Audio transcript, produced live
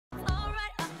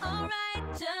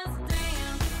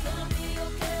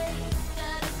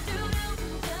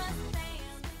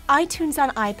iTunes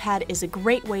on iPad is a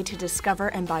great way to discover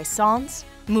and buy songs,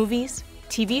 movies,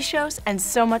 TV shows, and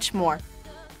so much more.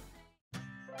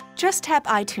 Just tap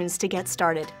iTunes to get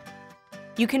started.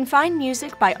 You can find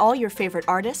music by all your favorite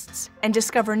artists and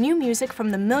discover new music from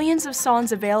the millions of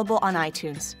songs available on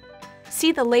iTunes.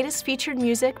 See the latest featured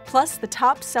music plus the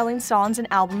top-selling songs and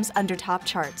albums under top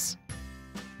charts.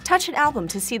 Touch an album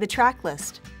to see the track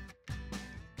list.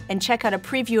 And check out a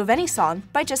preview of any song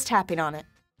by just tapping on it.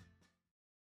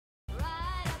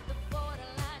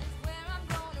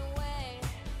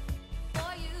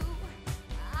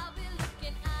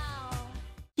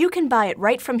 You can buy it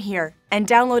right from here and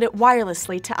download it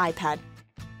wirelessly to iPad.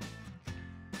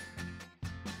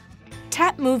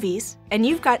 Tap Movies, and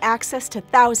you've got access to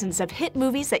thousands of hit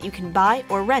movies that you can buy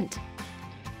or rent.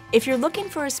 If you're looking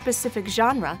for a specific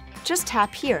genre, just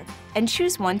tap here and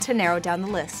choose one to narrow down the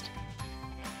list.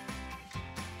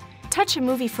 Touch a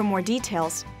movie for more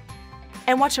details,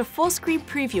 and watch a full-screen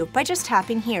preview by just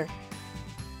tapping here.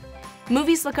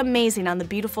 Movies look amazing on the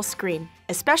beautiful screen,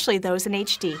 especially those in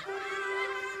HD.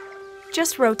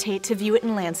 Just rotate to view it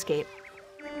in landscape.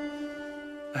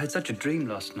 I had such a dream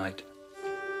last night.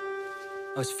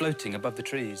 I was floating above the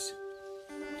trees,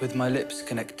 with my lips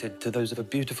connected to those of a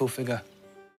beautiful figure.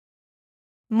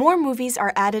 More movies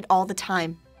are added all the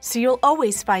time, so you'll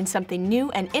always find something new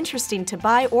and interesting to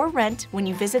buy or rent when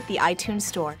you visit the iTunes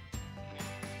Store.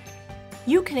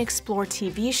 You can explore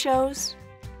TV shows,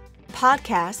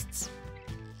 podcasts,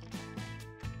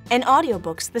 and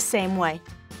audiobooks the same way.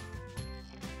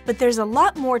 But there's a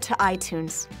lot more to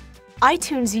iTunes.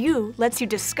 iTunes U lets you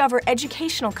discover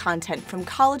educational content from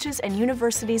colleges and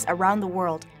universities around the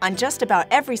world on just about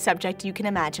every subject you can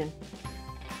imagine.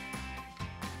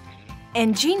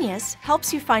 And Genius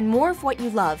helps you find more of what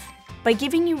you love by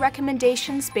giving you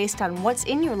recommendations based on what's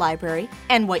in your library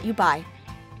and what you buy.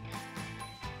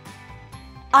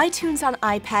 iTunes on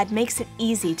iPad makes it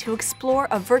easy to explore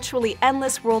a virtually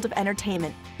endless world of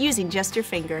entertainment using just your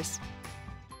fingers.